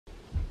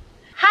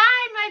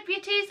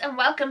beauties, and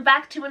welcome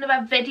back to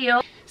another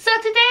video. So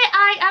today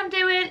I am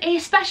doing a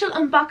special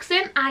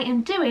unboxing. I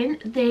am doing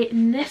the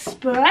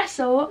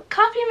Nespresso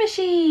coffee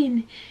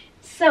machine.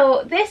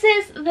 So this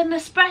is the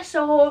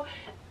Nespresso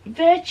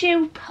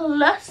Vertuo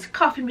Plus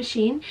coffee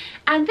machine,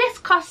 and this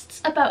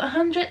costs about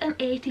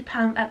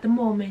 £180 at the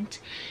moment.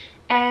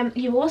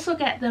 You also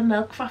get the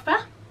milk frother.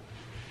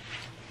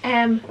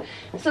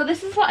 So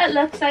this is what it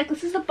looks like.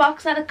 This is the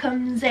box that it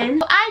comes in.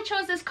 So I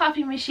chose this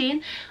coffee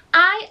machine.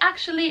 I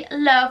actually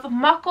love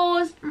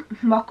mochas,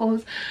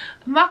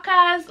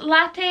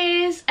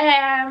 lattes,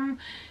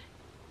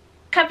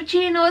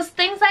 cappuccinos,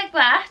 things like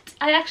that.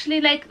 I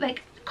actually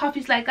like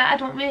coffees like that. I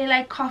don't really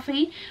like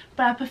coffee,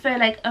 but I prefer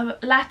like a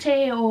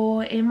latte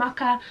or a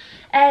mocha.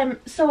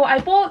 So I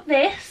bought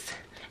this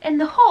in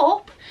the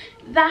hope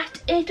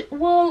that it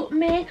will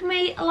make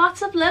me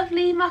lots of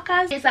lovely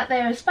mochas. Is that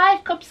there is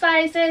 5 cup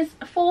sizes: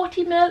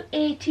 40ml,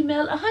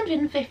 80ml,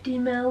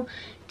 150ml,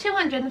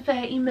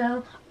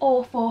 230ml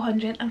or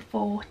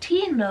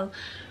 414ml.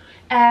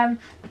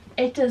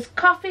 It does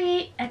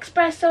coffee,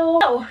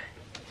 espresso. So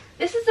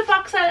this is the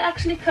box that it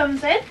actually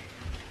comes in.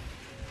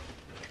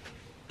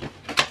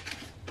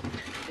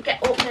 We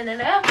get opening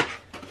it up.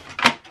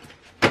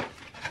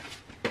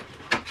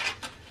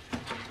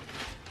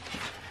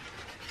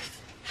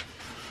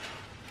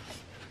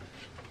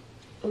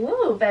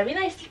 Ooh, very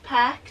nicely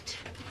packed.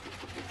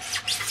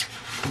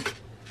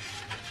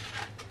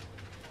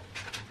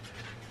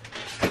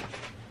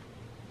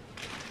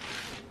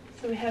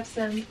 So we have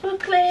some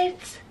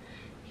booklets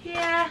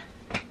here.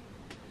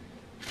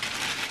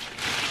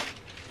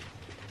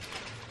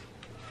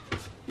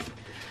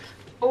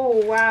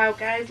 Oh wow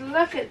guys,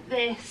 look at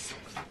this.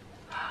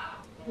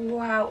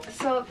 Wow,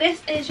 so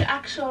this is your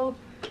actual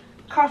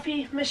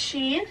coffee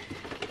machine.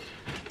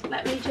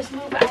 Let me just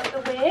move it out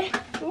of the way.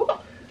 Ooh.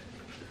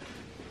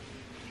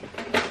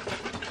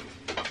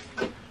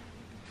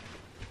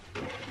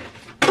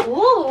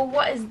 Ooh,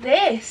 what is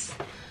this?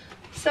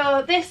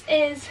 So this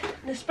is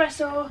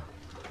Nespresso.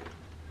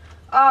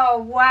 Oh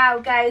wow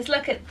guys,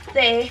 look at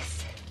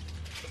this.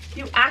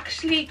 You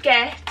actually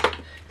get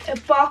a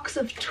box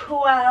of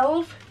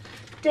 12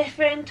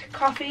 different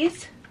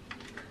coffees.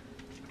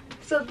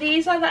 So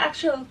these are the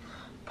actual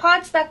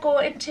pods that go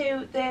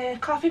into the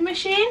coffee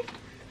machine,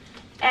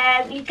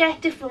 and you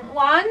get different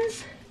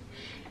ones.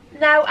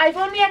 Now I've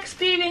only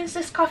experienced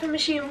this coffee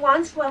machine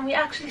once when we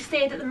actually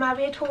stayed at the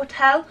Marriott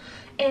Hotel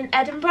in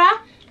Edinburgh,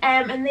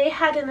 and they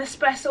had an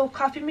espresso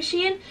coffee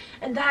machine,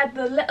 and they had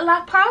the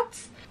little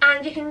pods,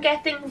 and you can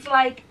get things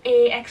like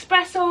a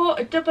espresso,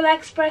 a double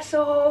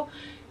espresso,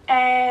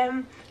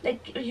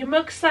 like your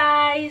mug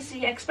size,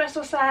 your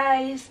espresso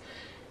size,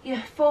 your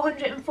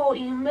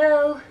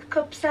 414ml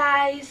cup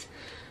size.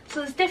 So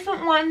there's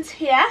different ones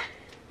here,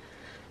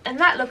 and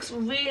that looks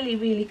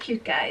really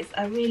cute guys.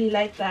 I really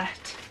like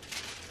that.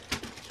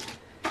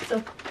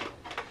 So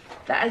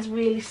that is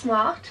really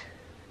smart.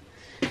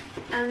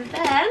 And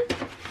then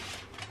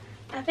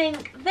I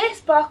think this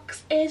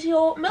box is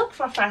your milk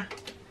frother.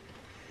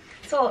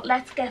 So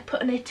let's get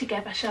putting it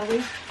together, shall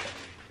we?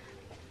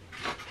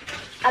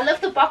 I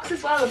love the box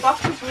as well. The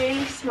box is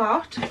really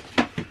smart.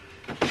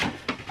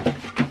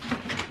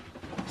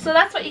 So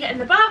that's what you get in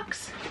the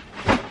box.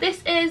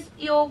 This is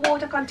your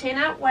water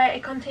container where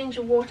it contains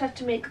your water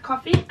to make the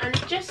coffee, and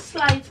it just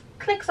slides,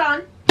 clicks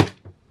on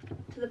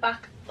to the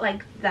back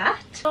like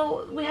that.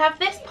 So we have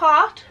this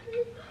part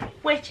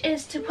which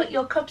is to put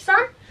your cups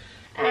on.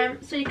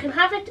 So you can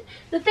have it,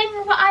 the thing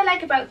what I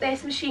like about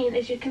this machine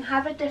is you can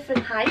have it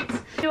different heights.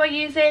 If you are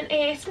using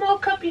a small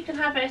cup, you can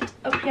have it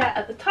up here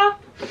at the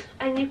top,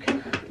 and you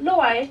can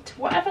lower it to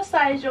whatever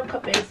size your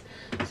cup is.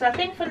 So I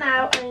think for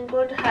now I'm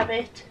going to have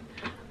it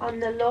on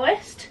the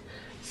lowest.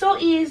 So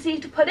easy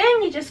to put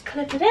in, you just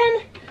clip it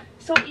in,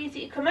 so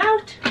easy to come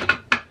out.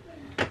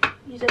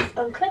 You just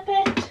unclip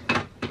it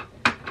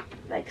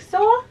like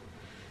so.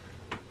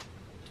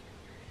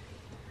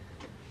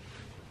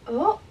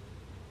 Oh,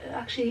 it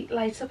actually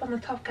lights up on the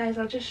top guys,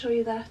 I'll just show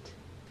you that.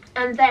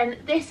 And then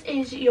this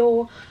is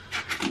your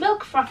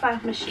milk frother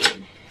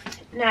machine.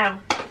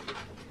 Now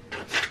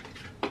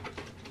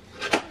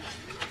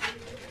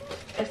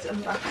let's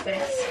unbox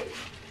this.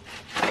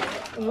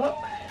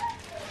 Oh.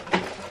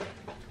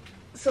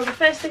 So the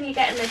first thing you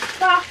get in this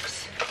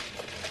box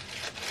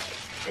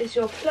is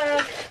your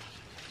plug,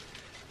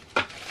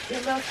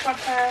 your milk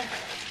frother.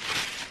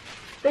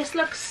 This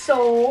looks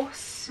so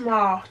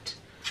smart.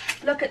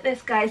 Look at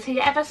this guys. Have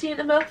you ever seen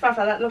a milk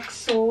frother that looks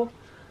so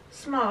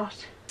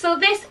smart? So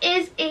this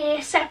is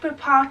a separate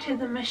part of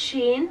the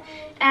machine.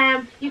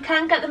 You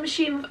can get the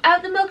machine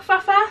without the milk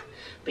frother,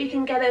 but you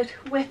can get it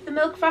with the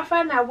milk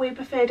frother. Now we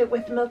preferred it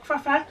with the milk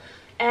frother.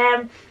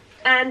 And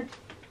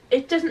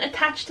it doesn't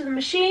attach to the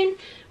machine,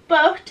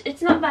 but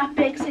it's not that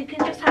big, so you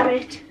can just have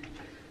it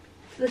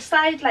to the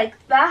side like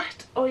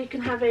that, or you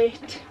can have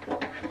it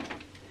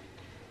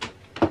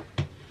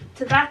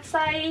to that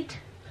side.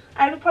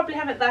 I would probably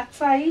have it that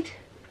side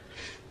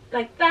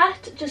like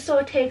that, just so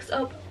it takes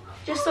up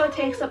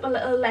a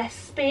little less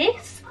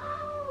space.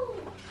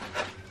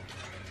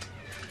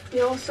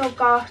 We also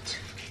got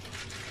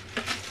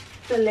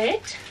the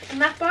lid in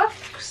that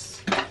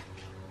box.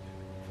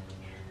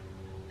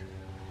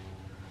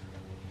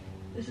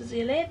 This is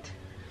your lid,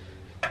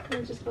 and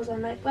it just goes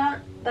on like that.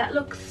 That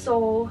looks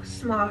so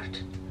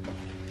smart.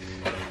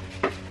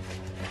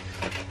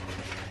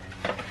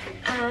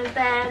 And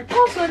then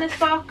also in this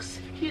box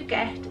you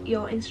get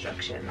your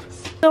instructions.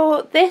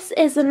 So this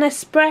is an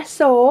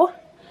NESPRESSO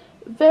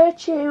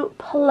Vertuo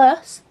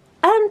Plus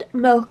and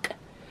milk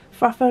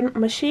frothing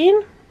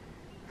machine.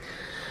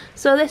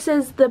 So this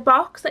is the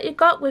box that you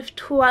got with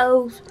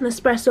 12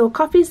 Nespresso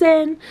coffees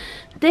in.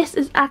 This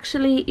is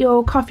actually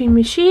your coffee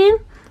machine,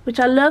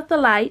 which I love the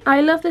light. I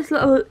love this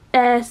little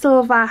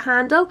silver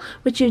handle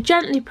which you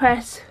gently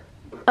press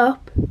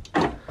up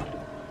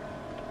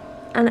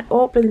and it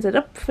opens it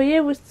up for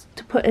you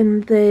to put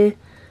in the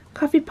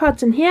coffee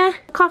pods in here.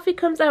 Coffee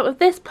comes out of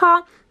this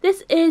part.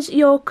 This is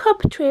your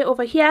cup tray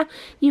over here.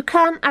 You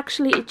can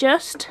actually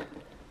adjust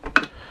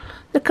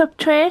the cup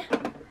tray.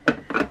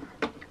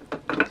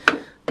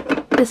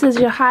 This is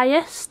your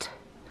highest,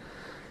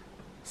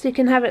 so you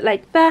can have it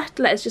like that.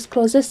 Let's just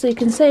close this so you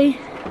can see.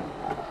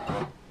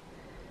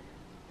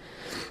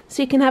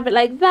 So you can have it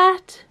like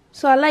that.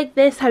 So I like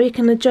this, how you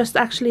can adjust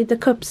actually the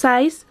cup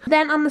size.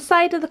 Then on the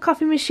side of the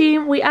coffee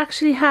machine we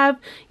actually have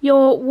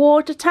your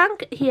water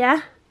tank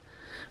here,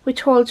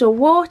 which holds your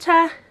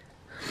water.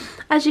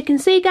 As you can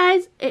see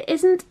guys, it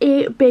isn't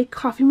a big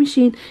coffee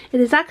machine. It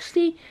is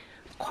actually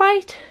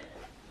quite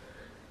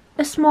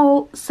a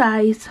small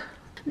size.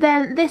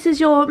 Then this is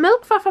your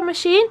milk frother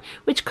machine,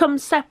 which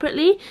comes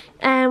separately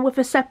and with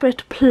a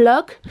separate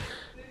plug.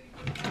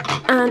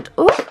 And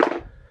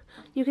oh,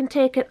 you can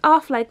take it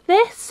off like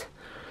this.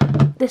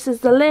 This is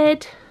the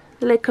lid.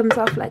 The lid comes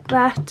off like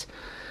that.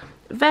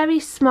 Very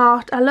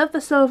smart. I love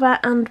the silver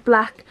and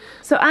black.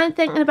 So I'm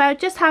thinking about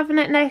just having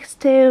it next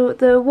to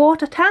the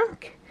water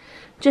tank.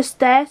 Just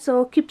there,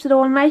 so it keeps it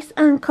all nice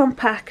and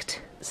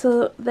compact.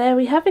 So there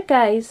we have it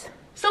guys.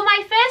 So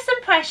my first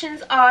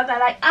impressions are that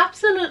I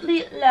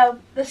absolutely love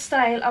the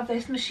style of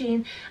this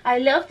machine. I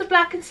love the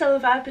black and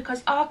silver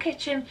because our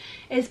kitchen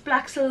is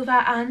black,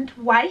 silver and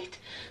white.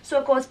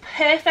 So it goes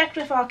perfect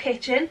with our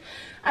kitchen.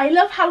 I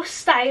love how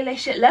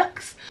stylish it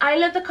looks. I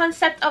love the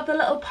concept of the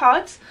little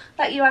pods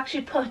that you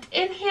actually put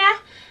in here.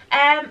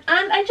 And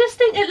I just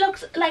think it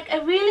looks like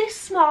a really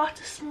smart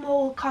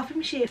small coffee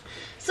machine.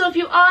 So if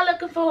you are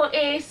looking for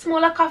a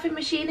smaller coffee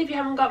machine, if you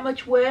haven't got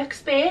much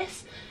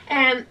workspace,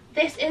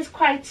 this is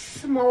quite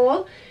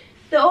small.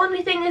 The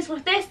only thing is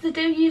with this, they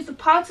do use the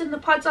pods, and the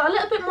pods are a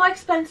little bit more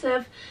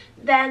expensive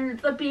than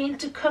the bean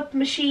to cup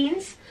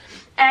machines.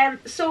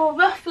 So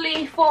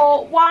roughly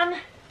for one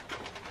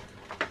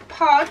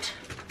pod,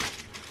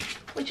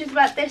 which is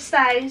about this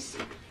size,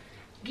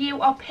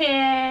 you are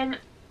paying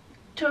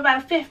to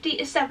about 50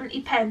 to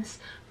 70 pence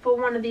for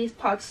one of these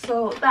pods.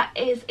 So that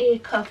is a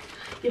cup.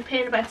 You're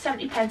paying about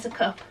 70 pence a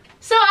cup.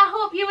 So I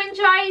hope you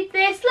enjoyed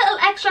this little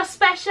extra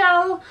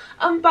special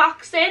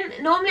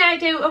unboxing. Normally I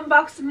do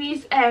unbox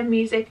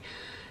music,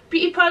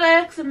 beauty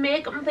products and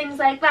makeup and things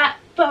like that,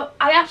 but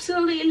I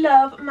absolutely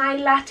love my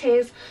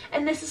lattes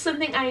and this is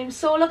something I am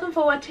so looking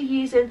forward to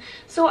using.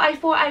 So I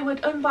thought I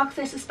would unbox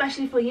this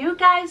especially for you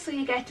guys, so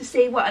you get to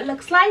see what it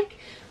looks like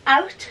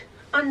out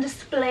on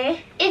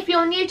display. If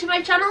you're new to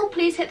my channel,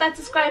 please hit that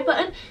subscribe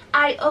button.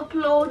 I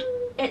upload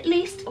at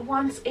least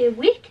once a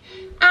week.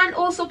 And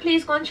also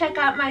please go and check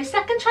out my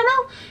second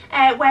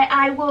channel where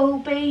I will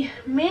be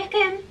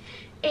making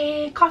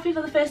a coffee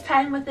for the first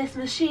time with this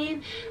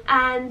machine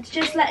and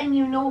just letting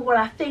you know what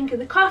I think of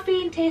the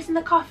coffee and tasting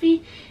the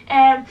coffee,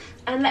 and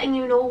letting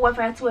you know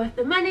whether it's worth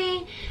the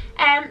money.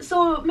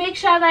 So make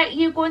sure that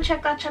you go and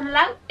check that channel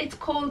out. It's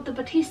called the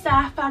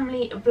Battista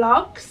Family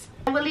Vlogs.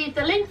 I will leave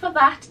the link for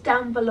that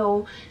down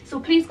below, so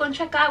please go and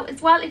check out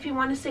as well if you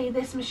want to see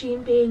this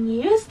machine being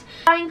used.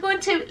 I'm going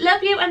to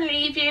love you and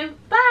leave you.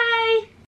 Bye!